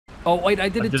Oh wait, I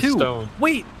did it too. Stone.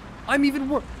 Wait, I'm even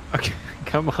worse. Okay,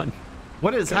 come on.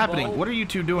 What is happening? Well, What are you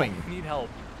two doing? I need help.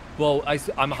 Well,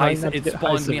 I'm high. not to It get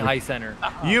spawned high me center. high center.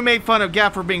 You made fun of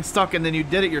Gaff for being stuck, and then you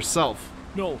did it yourself.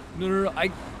 No. I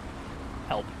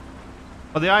help.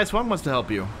 Oh, the IS-1 wants to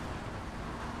help you.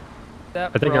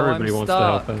 That, I think bro, everybody I'm wants to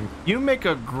stuck. help him. You make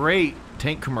a great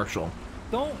tank commercial.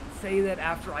 Don't say that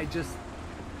after I just.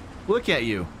 Look at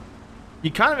you.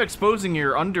 You're kind of exposing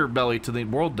your underbelly to the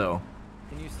world, though.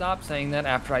 Can you stop saying that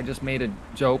after I just made a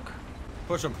joke?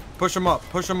 Push him. Push him up.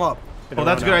 Push him up. Well,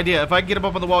 that's a good idea. If I get him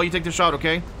up on the wall, you take the shot,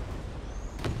 okay?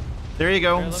 There you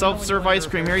go. Here, let me know Self-serve when you ice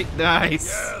cream. Here, nice.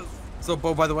 Yes. So,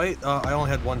 Bo, by the way, I only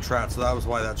had one trap, so that was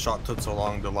why that shot took so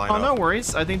long to line Oh, up. no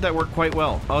worries. I think that worked quite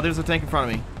well. Oh, there's a tank in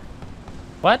front of me.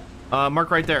 What?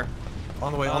 Mark right there.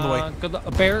 On the way, on the way. Good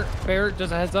luck. Bear,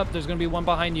 just a heads up. There's gonna be one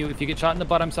behind you. If you get shot in the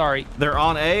butt, I'm sorry. They're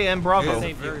on A and Bravo. It's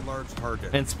a very large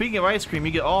target. And speaking of ice cream,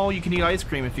 you get all you can eat ice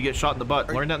cream if you get shot in the butt.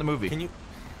 Learn that in the movie. Can you?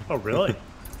 Oh, really?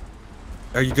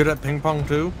 Are you good at ping pong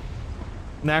too?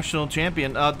 National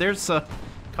champion. There's okay.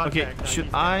 Contact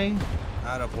Should 90. I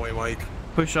Attaboy, Mike.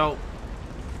 push out?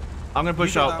 I'm gonna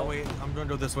push You go out. that way. I'm going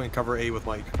to go this way and cover A with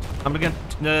Mike. I'm gonna.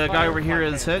 The guy over here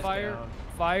is hit.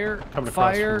 Fire! Coming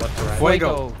across from left to right.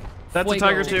 Fuego. That's a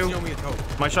tiger too. Show me a toe.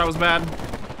 My shot was bad.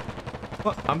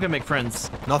 Well, I'm gonna make friends.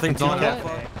 Nothing's on Okay.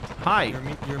 Alpha. Hi.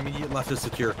 Your immediate left is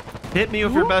secure. Hit me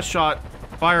with your best shot.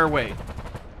 Fire away.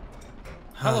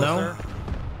 Hello, No. sir.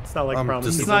 It's not like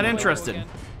promising. He's He's not on Fuego interested. again.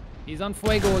 He's on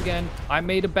Fuego again. I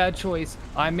made a bad choice.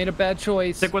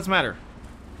 Dick, what's the matter?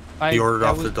 He ordered I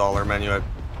off the dollar menu at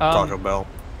Um, Taco Bell.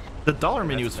 The dollar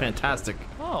menu is fantastic.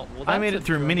 Oh, well, I made that's it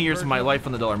through a many years of my version. life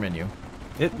on the dollar menu.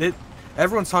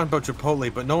 Everyone's talking about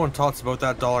Chipotle, but no one talks about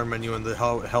that dollar menu and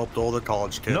how it helped all the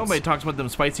college kids. Nobody talks about them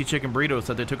spicy chicken burritos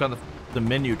that they took on the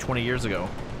menu 20 years ago.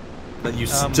 That you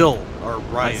still are I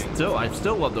right.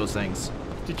 still love those things.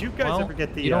 Did you guys Well, ever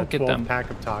get the you don't get 12 them. pack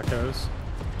of tacos?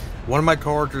 One of my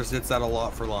coworkers gets that a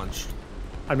lot for lunch.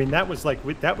 I mean, that was like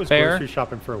that was Fair. grocery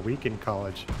shopping for a week in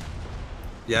college.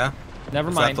 Yeah? Never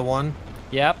Is mind. that the one?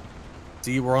 Yep.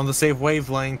 See, we're on the safe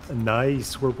wavelength.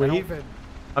 Nice, we're waving.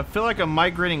 I feel like a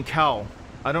migrating cow.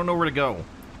 I don't know where to go.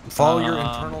 Follow your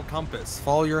internal compass.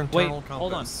 Follow your Wait, internal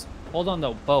compass. hold on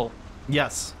though, Bo.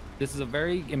 Yes. This is a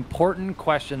very important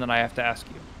question that I have to ask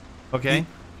you. Okay.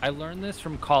 I learned this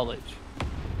from college.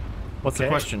 What's the Okay.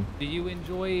 question? Do you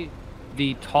enjoy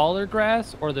the taller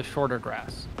grass or the shorter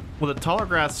grass? Well, the taller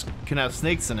grass can have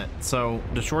snakes in it, so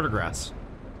the shorter grass.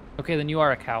 Okay, then you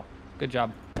are a cow. Good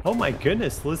job. Oh my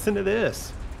goodness, listen to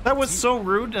this. That was so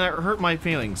rude and it hurt my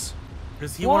feelings.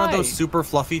 Is he one of Why? those super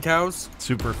fluffy cows?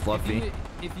 Super fluffy.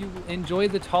 If you enjoy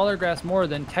the taller grass more,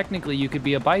 then technically you could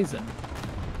be a bison.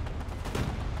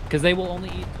 Because they will only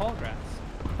eat tall grass.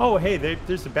 Oh, hey,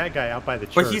 there's a bad guy out by the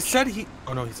church. But he said he...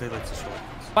 Oh no, he said he likes the short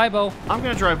ones. Bye, Bo. I'm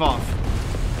gonna drive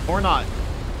off. Or not.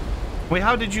 Wait,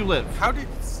 how did you live? How did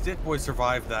Stick Boy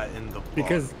survive that in the book?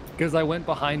 Because I went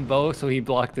behind Bo, so he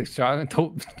blocked the shock.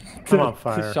 I'm on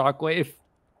fire. The shockwave.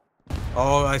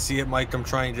 Oh, I see it, Mike. I'm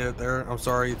trying to get there. I'm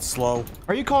sorry, it's slow.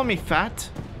 Are you calling me fat?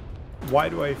 Why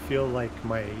do I feel like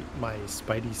my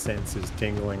spidey sense is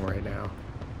tingling right now?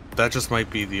 That just might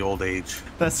be the old age.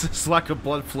 That's just lack of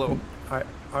blood flow.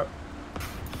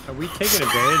 Are we taking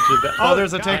advantage of that? Oh,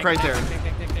 there's a tank right there.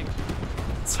 Ding.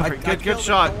 Sorry. I Good killed it.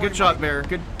 shot. Don't Good worry, shot, Mike. Bear.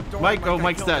 Good. Don't Mike, worry, oh, Mike, I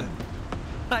Mike's killed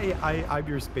dead. it. I'm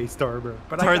your space armor,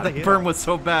 but Sorry, I gotta the hit burn him. was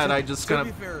so bad. I just To kind be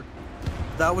of. fair,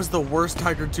 that was the worst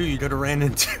Tiger 2 you could have ran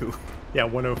into. Yeah,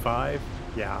 105.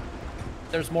 Yeah.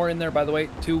 There's more in there, by the way.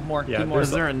 Two more. Yeah. Two more. Is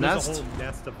there a there's nest? a whole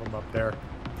nest of them up there.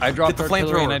 I dropped Get the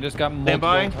artillery and flamethrower. I just got Stand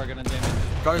by. multiple target and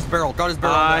damage. Got his barrel. Got his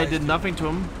barrel. I guys. did nothing to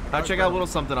him. I check out a little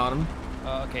something on him.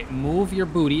 Okay, move your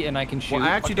booty and I can shoot. Well, I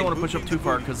actually don't Okay, want to push up moving too the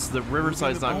far booty. because the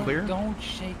riverside's not Don't- clear. Don't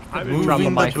shake the I've booty been dropping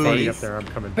Moving my the booty booty. up there. I'm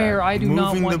coming Bear, back. I do not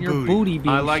Moving want the your booty. booty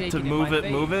being I like to shaken in move my it,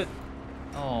 face. move it.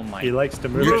 Oh my. He likes to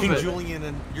move. You're Move King it. Julian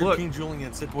and Look. King Julian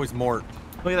and Sid Boy's Mort.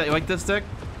 Look at that. You like this stick?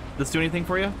 Does this do anything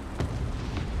for you?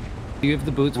 Do you have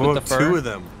the boots We'll with the go fur? two of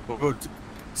them. We'll go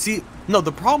see, no,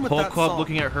 the problem with Whole that club song,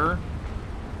 looking at her.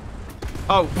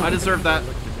 Oh, I deserve that.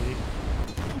 Look at me.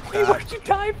 Wait, where'd you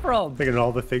die from? Thinking of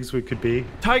all the things we could be.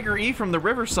 Tiger E from the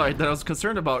riverside that I was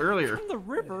concerned about earlier. From the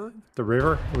river. The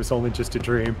river. It was only just a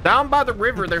dream. Down by the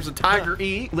river, there's a Tiger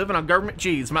E living on government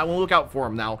cheese. Might want to look out for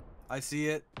him now. I see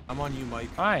it. I'm on you,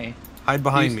 Mike. Hi. Hide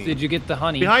behind me. Did you get the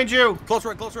honey? Behind you! Close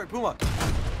right, Puma.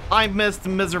 I missed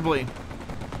miserably.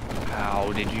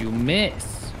 How did you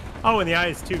miss? Oh, and the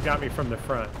eyes too got me from the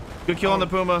front. Good kill on the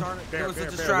Puma. Darn it, there Bear, was bear, a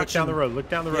bear, distraction. look down the road. Look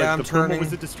down the road. Yeah, I'm the Puma turning.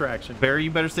 was a distraction. Bear, you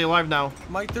better stay alive now.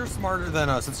 Mike, they're smarter than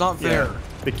us. It's not fair. Yeah.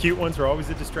 The cute ones are always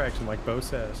a distraction, like Bo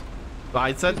says.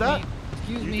 I said that?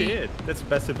 Excuse You me. did. That's the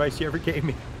best advice you ever gave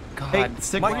me. God. Hey,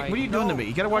 Stick, what are you doing to no. me?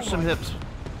 You gotta watch some hips.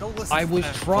 Don't listen I to was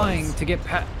that trying voice. to get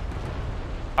past.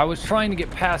 I was trying to get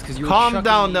past because you were Calm chucking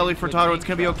down, me Nelly into a Furtado. tank It's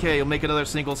gonna be truck. okay. You'll make another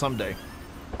single someday.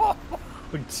 Oh,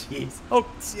 jeez. Oh,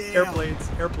 airplanes.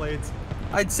 Airplanes.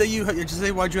 I'd say you just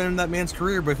say why'd you end that man's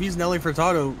career, but if he's Nelly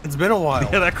Furtado, it's been a while.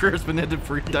 Yeah, that career's been ended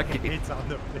for a decade. It's on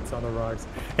the rocks.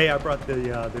 Hey, I brought the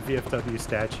VFW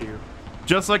statue.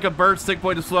 Just like a bird, Stick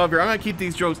Boy to Slav here. I'm gonna keep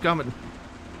these jokes coming.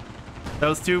 That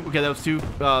was two. Okay, that was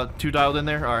two dialed in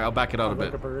there. All right, I'll back it out a Like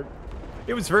a bit. bird.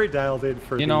 It was very dialed in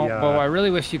for You know, the well, I really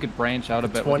wish you could branch out a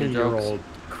bit with your jokes. 20-year-old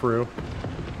crew.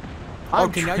 I'm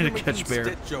Okay, now trying you're to making catch bear.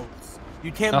 stick jokes.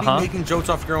 You can't Uh-huh. be making jokes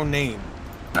off your own name.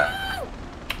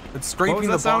 It's scraping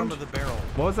that the bottom sound? of the barrel.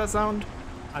 What was that sound?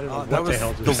 I don't know what That the was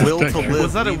hell the just will to live.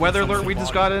 Was that a leaving weather from alert the we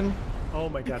just bottom. got in? Oh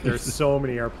my god, there's so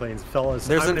many airplanes, fellas.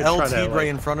 There's I'm an gonna try LT to, right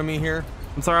in front of me here.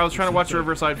 I'm sorry, I was trying to watch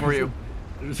Riverside for you.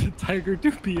 There's a tiger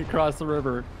doopy across the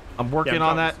river. I'm Yeah, working I'm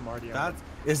on talking that. to Smarty on That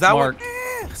it. is that Mark.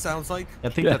 what sounds like? I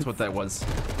think that's what that was.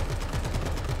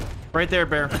 Right there,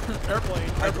 Bear.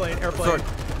 Airplane. Sorry,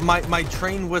 my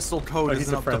train whistle code Oh, he's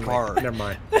isn't a up to friendly. par. Never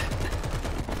mind.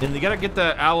 And you gotta get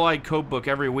the Allied code book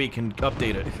every week and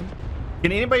update it.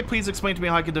 Can anybody please explain to me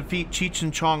how I can defeat Cheech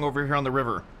and Chong over here on the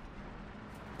river?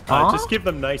 Huh? Just give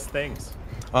them nice things.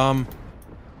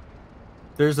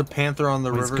 There's a panther on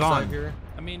the He's riverside gone. here.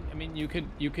 I mean, you could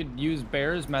use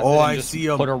Bear's method Oh, and I just see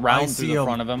 'em. put a I round see through the 'em.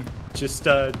 front of him. Just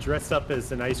dress up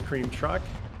as an ice cream truck.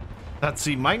 Let's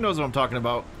see, Mike knows what I'm talking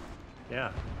about. Yeah.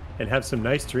 And have some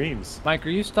nice dreams. Mike, are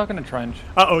you stuck in a trench?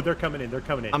 Uh-oh, they're coming in. They're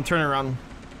coming in. I'm turning around.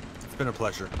 It's been a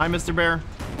pleasure. Hi, Mr. Bear.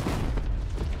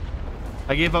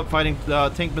 I gave up fighting.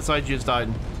 Tank beside you just died.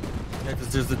 Yeah, 'cause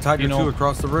there's the Tiger You know- 2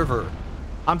 across the river.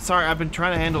 I'm sorry, I've been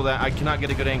trying to handle that. I cannot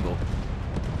get a good angle.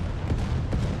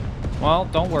 Well,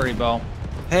 don't worry, Bo.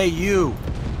 Hey, you!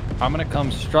 I'm gonna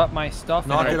come strut my stuff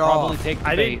Knock and it I'll probably off. take the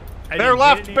I bait. didn't. I Bear didn't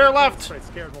left, hit any bear airplanes, left. so I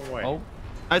scared them away. Oh,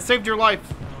 I saved your life.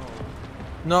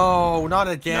 No, not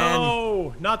again.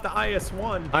 No, not the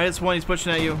IS-1. IS-1, he's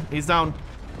pushing at you. He's down.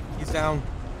 He's down.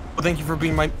 Well, thank you for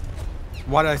being my...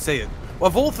 Why did I say it?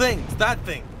 Of all things, that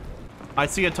thing. I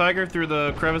see a tiger through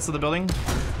the crevice of the building.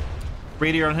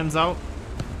 Radio on him's out.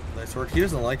 Nice work. He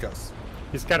doesn't like us.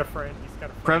 He's got a friend. He's got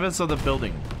a friend. Crevice of the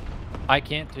building. I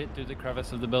can't hit through the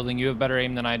crevice of the building. You have better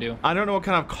aim than I do. I don't know what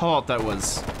kind of call out that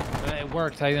was. It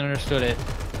worked. I understood it.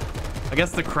 I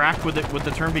guess the crack, would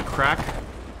the term be crack? Didn't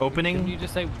you Opening?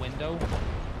 just say window?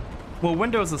 Well,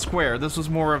 window is a square. This was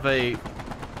more of a...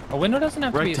 A window doesn't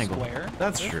have Rectangle. to be a square.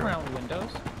 That's There's true. round windows.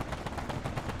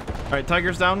 Alright,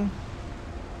 tiger's down.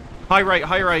 High right,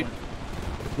 high right.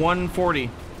 140.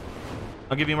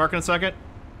 I'll give you a mark in a second.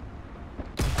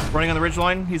 Running on the ridge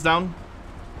line. He's down.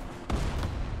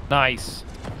 Nice.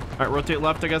 Alright, rotate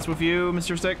left, I guess, with you,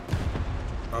 Mr. Stick.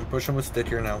 I'm pushing with stick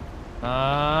here now.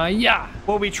 Yeah.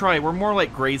 Well, we try. We're more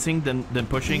like grazing than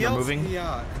pushing He or yells, moving.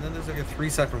 Yeah, and then there's like a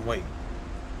 3-second wait.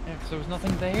 Yeah, because there was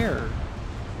nothing there.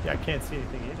 Yeah, I can't see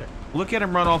anything either. Look at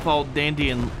him run off all dandy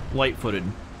and light-footed.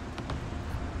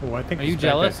 Oh, I think Are you this bad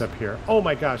guy's jealous? up here. Oh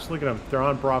my gosh, look at them. They're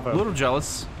on Bravo. A little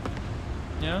jealous.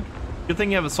 Yeah. Good thing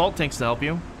you have assault tanks to help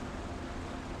you.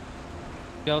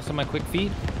 Jealous of my quick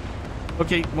feet?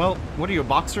 Okay, well, what are you, a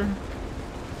boxer?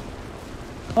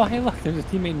 Oh, hey, look, there's a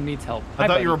teammate who needs help. I Hi,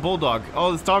 thought you were a buddy. bulldog.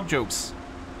 Oh, it's dog jokes.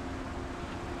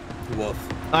 Woof.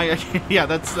 Yeah,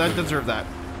 that deserved that.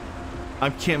 I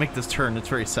can't make this turn. It's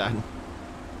very sad.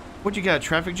 What'd you got, a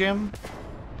traffic jam?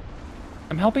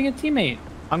 I'm helping a teammate.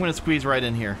 I'm gonna squeeze right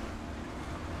in here.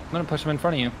 I'm gonna push him in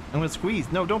front of you. I'm gonna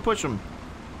squeeze. No, don't push him.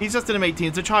 He's just an M18.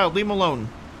 It's a child. Leave him alone.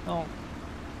 Oh,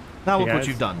 Now Hey, look what guys.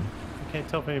 you've done. I can't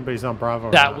tell if anybody's on Bravo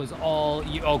or that not. was all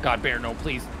you. Oh God, Bear, no,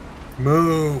 please.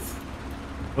 Move.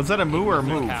 Was that a moo or a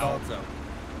move? cow. Thought so.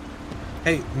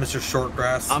 Hey, Mr.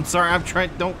 Shortgrass. I'm sorry. I'm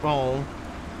trying. Don't. Oh.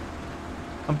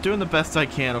 I'm doing the best I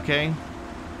can. Okay.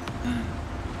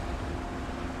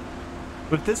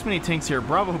 With this many tanks here,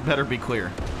 Bravo better be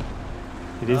clear.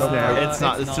 It is now. It's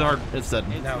not. It's not. not. It's dead.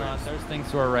 It's Now it not. is. There's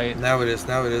things to our right. Now it is.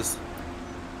 Now it is.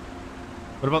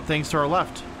 What about things to our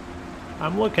left?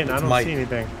 I'm looking. I It's don't Mike. see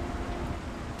anything.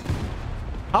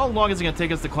 How long is it gonna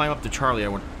take us to climb up to Charlie? I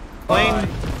went. Plane.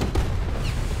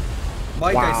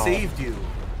 Mike, Wow. I saved you.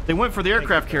 They went for the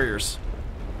aircraft carriers.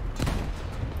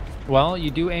 Well,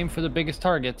 you do aim for the biggest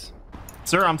targets.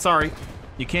 Sir, I'm sorry.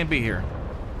 You can't be here.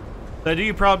 Did I do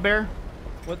you proud, Bear?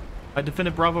 What? I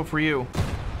defended Bravo for you.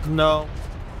 No.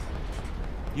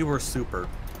 You were super.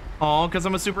 Oh, because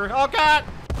I'm a super. Oh, God!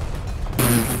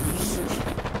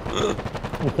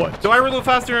 What? Do I reload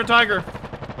faster than a tiger?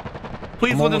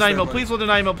 Please I'm load an almost 9 mil. there, Please load an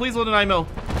 9 mil. Please load an 9 mil.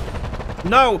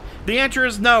 No. The answer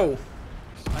is no.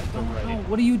 I don't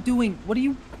What are you doing? What are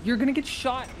you? You're gonna get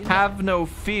shot. Have no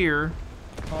fear.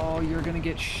 Oh, you're gonna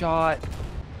get shot.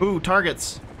 Ooh,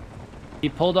 targets. He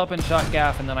pulled up and shot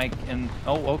Gaff, and then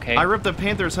oh, okay. I ripped the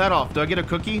Panther's head off. Do I get a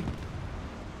cookie?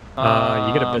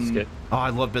 You get a biscuit. Oh,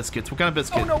 I love biscuits. What kind of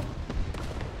biscuit? Oh no.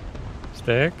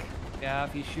 Stick.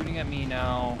 Gaff, he's shooting at me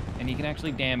now, and he can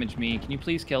actually damage me. Can you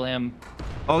please kill him?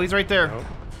 Oh, he's right there. Nope.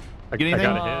 Get anything?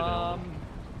 I got a hit.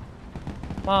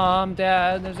 Mom,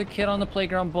 Dad, there's a kid on the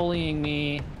playground bullying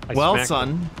me. Well, smacked son,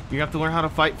 him. you have to learn how to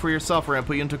fight for yourself. We're gonna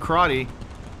put you into karate,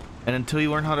 and until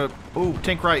you learn how to, ooh,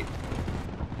 tank right.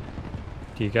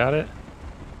 Do you got it?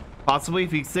 Possibly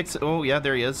if he sticks. Oh yeah,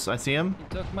 there he is. I see him.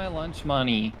 He took my lunch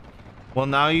money. Well,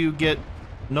 now you get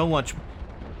no lunch.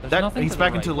 There's nothing He's to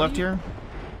back the into the right. left here.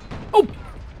 Oh!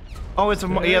 Oh,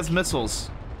 he has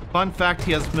missiles. Fun fact: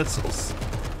 he has missiles.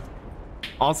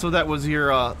 Also, that was your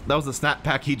that was the snap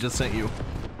pack he just sent you.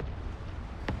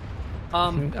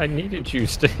 I needed you,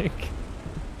 Stick.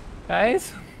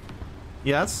 Guys,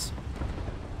 Yes.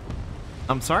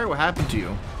 I'm sorry. What happened to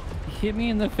you? he hit me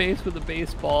in the face with a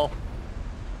baseball.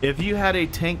 If you had a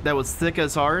tank that was thick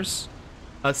as ours,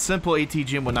 a simple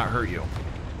ATGM would not hurt you.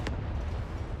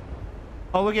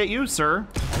 Oh, look at you, sir.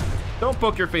 Don't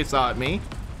poke your face out at me.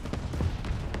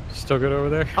 Still good over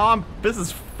there? This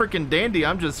is freaking dandy.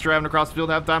 I'm just driving across the field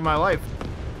half the time of my life.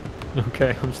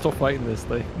 Okay, I'm still fighting this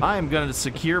thing. I am going to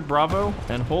secure Bravo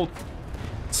and hold.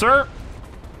 Sir,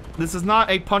 this is not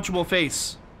a punchable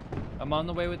face. I'm on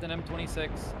the way with an M26.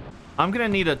 I'm going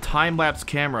to need a time-lapse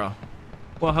camera.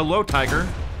 Well, hello, Tiger.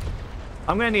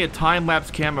 I'm going to need a time-lapse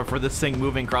camera for this thing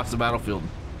moving across the battlefield.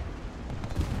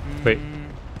 Wait,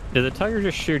 did the tiger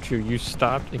just shoot you? You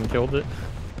stopped and killed it?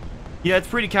 Yeah, it's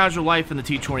pretty casual life in the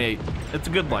T28. It's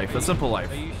a good life, a simple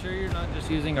life. Are you sure you're not just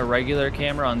using a regular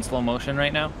camera on slow motion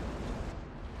right now?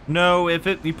 No, if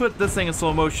you put this thing in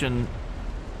slow motion,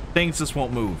 things just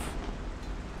won't move.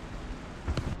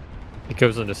 It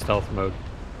goes into stealth mode.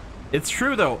 It's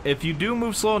true, though. If you do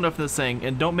move slow enough in this thing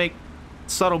and don't make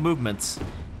subtle movements,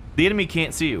 the enemy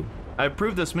can't see you. I've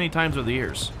proved this many times over the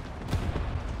years.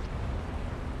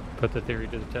 Put the theory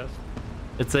to the test.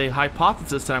 It's a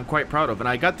hypothesis that I'm quite proud of, and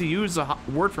I got to use a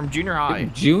word from junior high.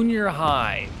 Junior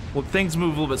high. Well, things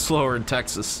move a little bit slower in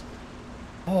Texas.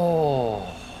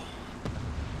 Oh.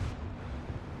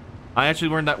 I actually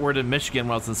learned that word in Michigan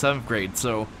when I was in 7th grade,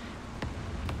 so...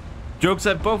 Jokes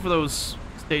at both of those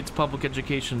states' public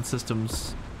education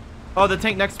systems. Oh, the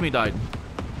tank next to me died.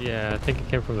 Yeah, I think it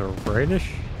came from the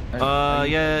rightish.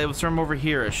 Yeah, it was from over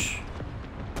here-ish.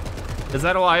 Is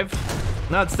that alive?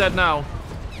 No, it's dead now.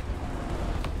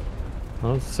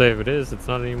 Well, let's say if it is, it's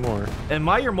not anymore. Am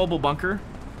I your mobile bunker?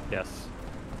 Yes.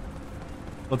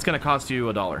 What's gonna cost you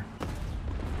 $1?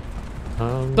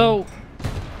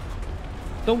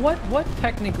 So what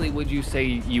technically would you say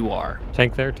you are?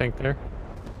 Tank there, tank there.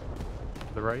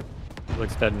 To the right. It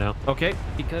looks dead now. Okay.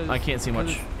 Because I can't see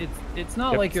much. It's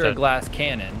not Yep, like it's you're a dead. glass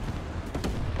cannon.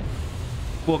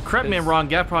 Well, correct me if I'm wrong,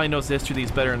 Gav probably knows the history of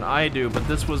these better than I do, but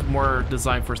this was more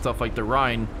designed for stuff like the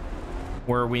Rhine,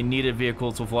 where we needed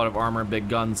vehicles with a lot of armor and big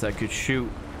guns that could shoot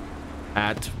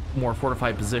at more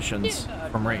fortified positions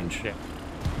from range. Yeah.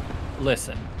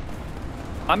 Listen,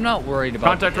 I'm not worried about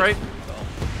Contact the right. history,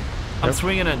 though. I'm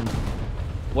swinging in.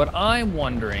 What I'm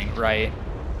wondering, right,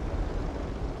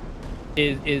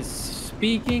 is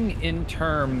speaking in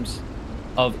terms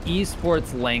of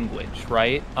esports language,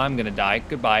 right? I'm gonna die.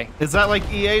 Goodbye. Is that like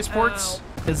EA Sports?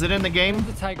 Is it in the game? Kill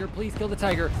the tiger, please kill the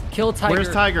tiger. Kill tiger. Where's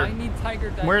Tiger? I need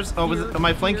tiger. Where's- oh, am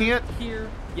I flanking it? Here.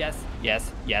 Yes.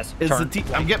 Yes. Yes. Is Turn.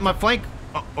 I'm getting my flank.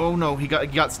 Oh no, he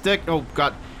got stick. Oh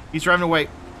god, he's driving away.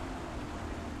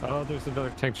 Oh, there's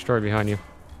another tank destroyed behind you.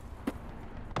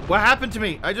 What happened to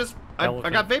me? I got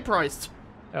Elephant. vaporized.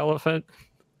 Elephant.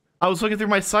 I was looking through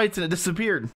my sights and it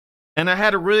disappeared. And I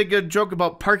had a really good joke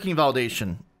about parking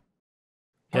validation.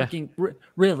 Parking.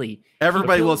 Really.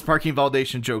 Everybody He loves parking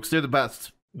validation jokes. They're the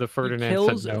best. The He Ferdinand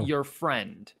kills said no. your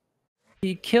friend.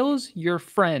 He kills your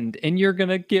friend, and you're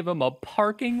gonna give him a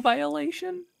parking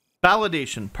violation?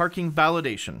 Validation. Parking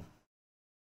validation.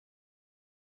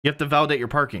 You have to validate your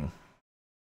parking.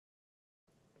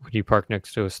 Would you park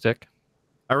next to a stick?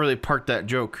 I really parked that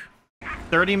joke.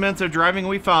 30 minutes of driving,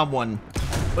 we found one.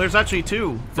 Well, there's actually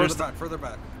two. There's, Further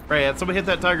back. right, somebody hit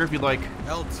that tiger if you'd like.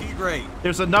 LT great.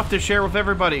 There's enough to share with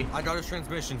everybody. I got his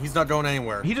transmission. He's not going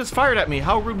anywhere. He just fired at me.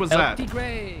 How rude was that? LT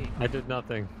Gray. I did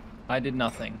nothing. I did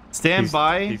nothing. Stand He's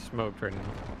by smoked right now.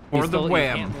 for He's the still-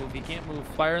 wham. He can't move. He can't move.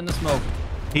 Fire in the smoke.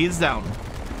 He's down.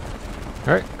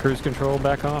 All right, cruise control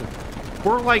back on.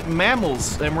 We're like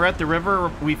mammals, and we're at the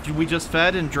river. We just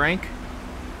fed and drank.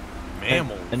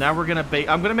 Mammal. And now we're gonna bait.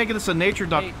 I'm gonna make this a nature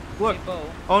doc. Hey, Look. hey, Bo.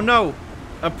 Oh no.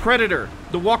 A predator.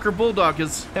 The Walker Bulldog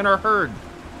is in our herd.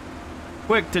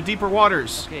 Quick, to deeper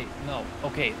waters. Okay, no.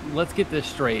 Okay, let's get this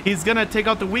straight. He's gonna take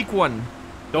out the weak one.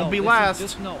 Don't be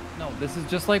last. No. This is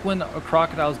just like when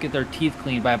crocodiles get their teeth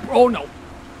cleaned by a... Oh, no.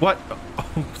 What?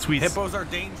 Oh, sweet. Hippos are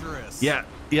dangerous. Yeah,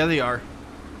 they are.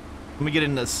 Let me get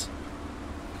in this.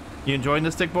 You enjoying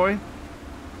this, Dick Boy?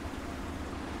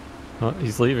 Oh,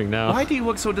 he's leaving now. Why do you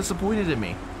look so disappointed in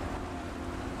me?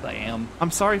 I am.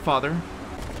 I'm sorry, Father.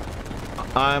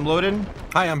 I'm loaded.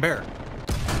 Hi, I'm Bear.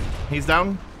 He's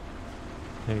down.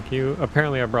 Thank you.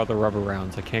 Apparently I brought the rubber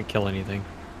rounds. I can't kill anything.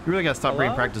 You really gotta stop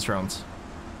bringing Hello? practice rounds.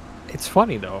 It's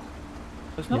funny though.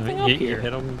 There's You nothing know, up you here.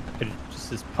 hit him, just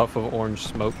this puff of orange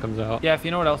smoke comes out. Yeah, if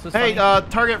you know what else is Hey, funny.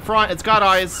 target front. It's got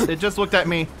eyes. It just looked at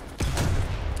me.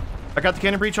 I got the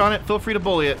cannon breach on it. Feel free to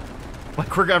bully it.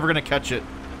 Like we're ever gonna catch it.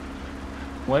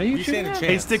 What are you You shooting stand a at? chance.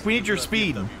 Hey, Stick, we need your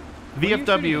speed. are you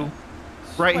VFW, shooting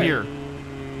right Wait. here.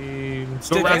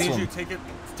 Stick, I wrestle need you him. to take it.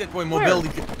 Stick boy, mobility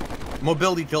kill.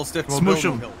 Mobility kill, Stick. Smoosh Mobility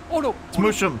him. kill. Oh, no.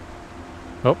 Smoosh him.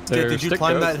 Oh, Stick, there. did you Stick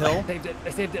climb goes. that hill?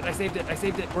 I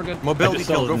saved it. We're good. I Mobility just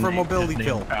kill. saw Go his for a name- mobility his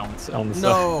kill. name bounce on the side.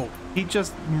 No. He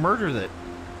just murdered it.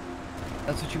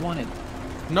 That's what you wanted.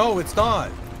 No, it's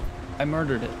not. I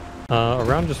murdered it. A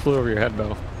round just flew over your head,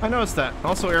 Bo. I noticed that.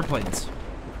 Also airplanes.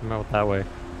 Come out that way.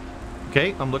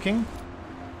 Okay, I'm looking.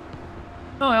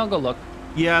 No, I'll go look.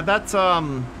 Yeah, that's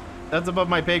above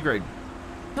my pay grade.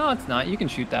 No, it's not. You can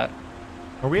shoot that.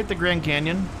 Are we at the Grand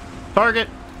Canyon? Target,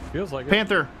 Feels like it.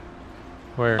 Panther.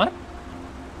 Where? What?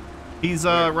 He's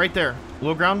right there.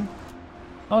 Low ground.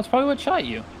 Oh, it's probably what shot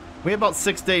you. We have about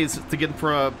 6 days to get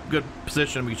for a good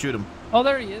position. We can shoot him. Oh,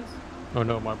 there he is. Oh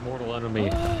no, my mortal enemy.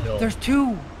 There's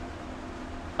two.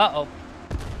 Uh-oh.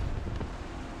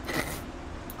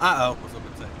 Uh-oh. What's up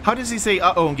with that? How does he say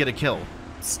uh-oh and get a kill?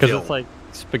 Because Skill. it's like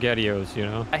SpaghettiOs, you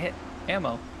know? I hit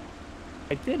ammo.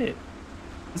 I did it.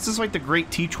 This is like the great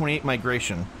T28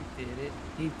 migration. He did it.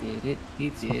 He did it. He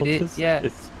did So it. this Yeah.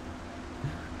 is-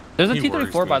 There's a He worries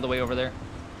T-34, by me. the way, over there.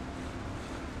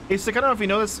 Hey, Stick, I don't know if you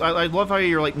know this. I love how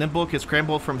you're like nimble, can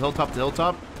scramble from hilltop to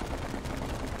hilltop.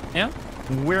 Yeah?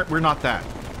 We're not that.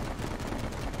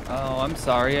 Oh, I'm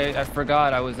sorry. I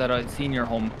forgot I was at a senior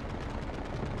home.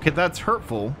 Okay, that's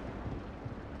hurtful.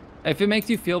 If it makes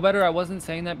you feel better, I wasn't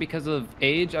saying that because of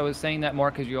age. I was saying that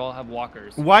more because you all have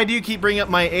walkers. Why do you keep bringing up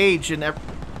my age and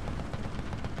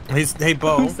Hey,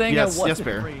 Bo. I'm saying Yes, I yes, wasn't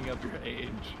Bear. bringing up your age.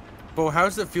 Bo, how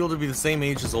does it feel to be the same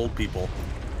age as old people?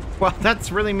 Well,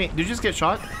 that's really mean. Did you just get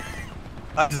shot?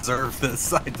 I deserve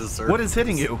this. I deserve What is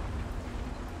hitting you?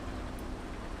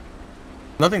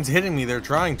 Nothing's hitting me. They're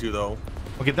trying to, though.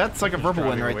 Okay, that's like a verbal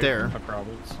one driving right away there. from my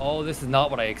problems. Oh, this is not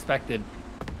what I expected.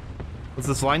 Let's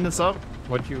just line this up.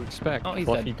 What'd you expect? Oh, he's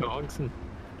Fluffy dead. dogs and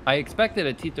I expected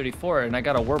a T-34, and I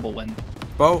got a Whirlwind.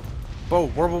 Bo,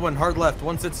 Whirlwind, hard left,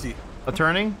 160. A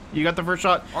turning. You got the first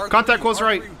shot. R3, Contact close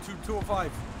right.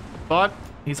 205. Thought.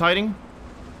 He's hiding.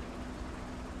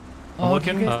 I'm Oh,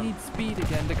 looking. you guys need speed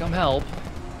again to come help.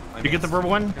 You get the verbal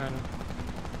one? kind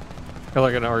of. Feel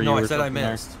like an RU No, I or said I something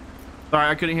there. missed. Sorry,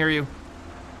 I couldn't hear you.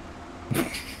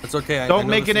 It's okay. I Don't know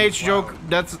make this an thing's age joke. loud.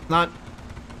 That's not.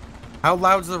 How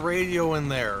loud's the radio in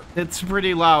there? It's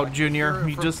pretty loud, Junior. Sure,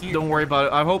 You from just here. don't worry about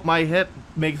it. I hope my hip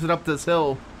makes it up this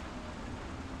hill.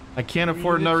 I can't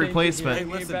afford no Hey, replacement.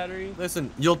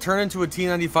 listen. You'll turn into a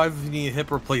T95 if you need a hip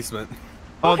replacement.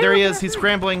 Oh, there he is. He's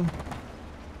scrambling.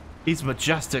 He's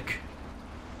majestic.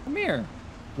 Come here.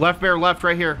 Left bear, left,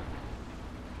 right here.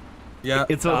 Yeah.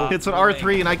 It's an Stop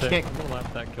R3, and I Stick, can't. on the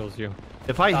left, that kills you.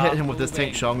 If I hit Stop him with this tank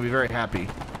moving. shell, I'm gonna be very happy.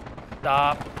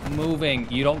 Stop moving.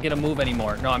 You don't get to move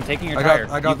anymore. No, I'm taking your I got- tire.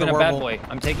 I got You've been the a bad Whirlwind. boy.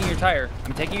 I'm taking your tire.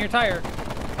 I'm taking your tire.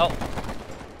 Oh,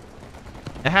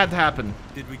 It had to happen.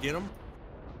 Did we get him?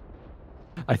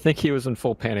 I think he was in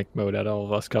full panic mode at all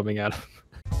of us coming at him.